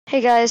Hey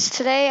guys,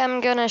 today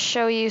I'm gonna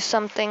show you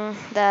something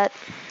that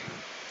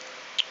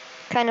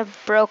kind of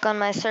broke on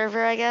my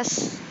server, I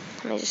guess.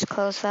 Let me just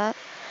close that.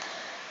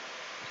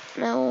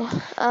 No.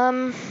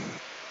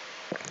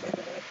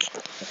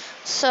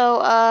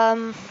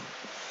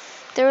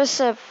 There was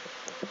a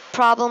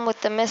problem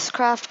with the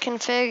Mystcraft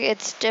config.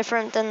 It's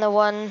different than the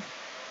one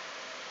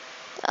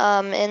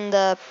in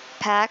the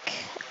pack.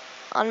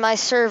 On my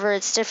server,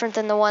 it's different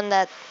than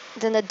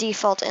than the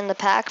default in the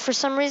pack for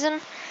some reason.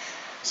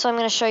 So I'm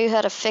gonna show you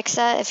how to fix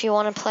that if you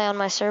want to play on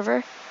my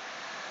server.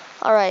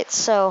 Alright,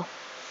 so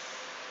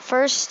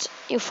first,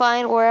 you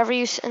find wherever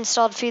you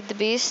installed Feed the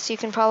Beast. You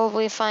can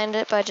probably find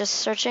it by just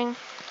searching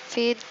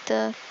Feed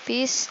the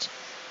Beast.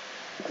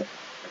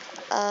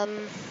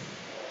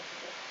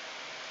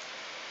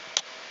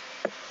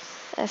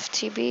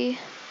 FTB.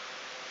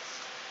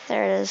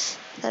 There it is.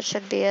 That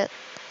should be it.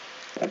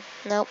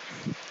 Nope.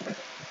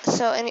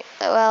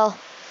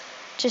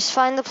 Just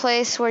find the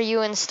place where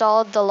you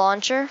installed the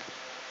launcher.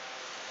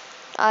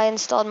 I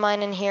installed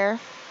mine in here.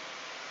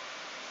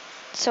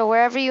 So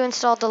wherever you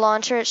installed the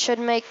launcher, it should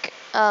make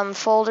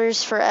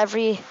folders for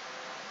every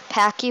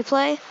pack you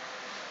play.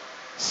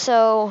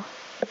 So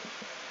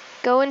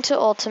go into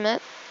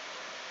Ultimate,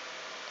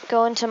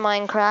 go into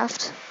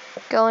Minecraft,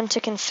 go into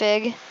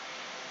Config,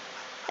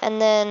 and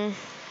then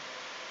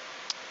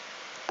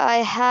I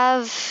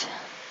have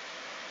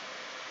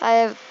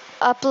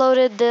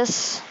uploaded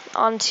this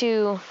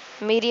onto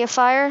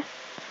Mediafire.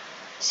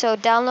 So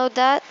download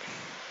that,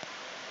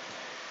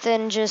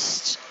 then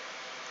just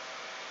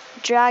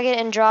drag it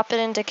and drop it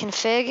into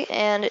config,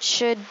 and it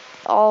should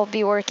all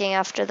be working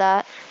after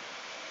that.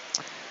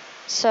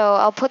 So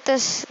I'll put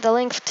the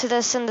link to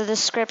this in the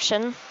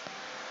description,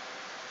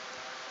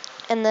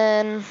 and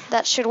then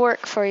that should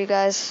work for you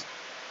guys.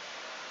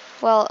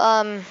 Well,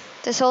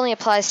 this only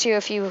applies to you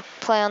if you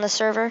play on the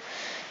server.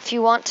 If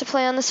you want to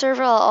play on the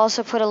server, I'll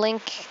also put a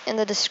link in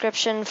the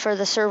description for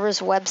the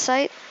server's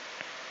website.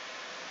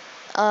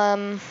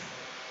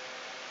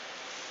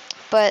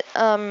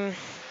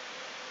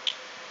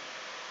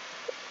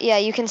 Yeah,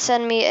 you can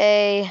send me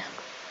a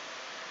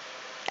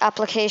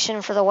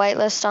application for the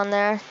whitelist on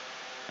there.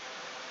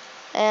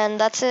 And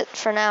that's it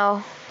for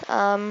now.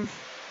 I'll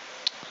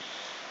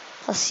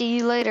see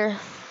you later.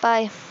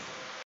 Bye.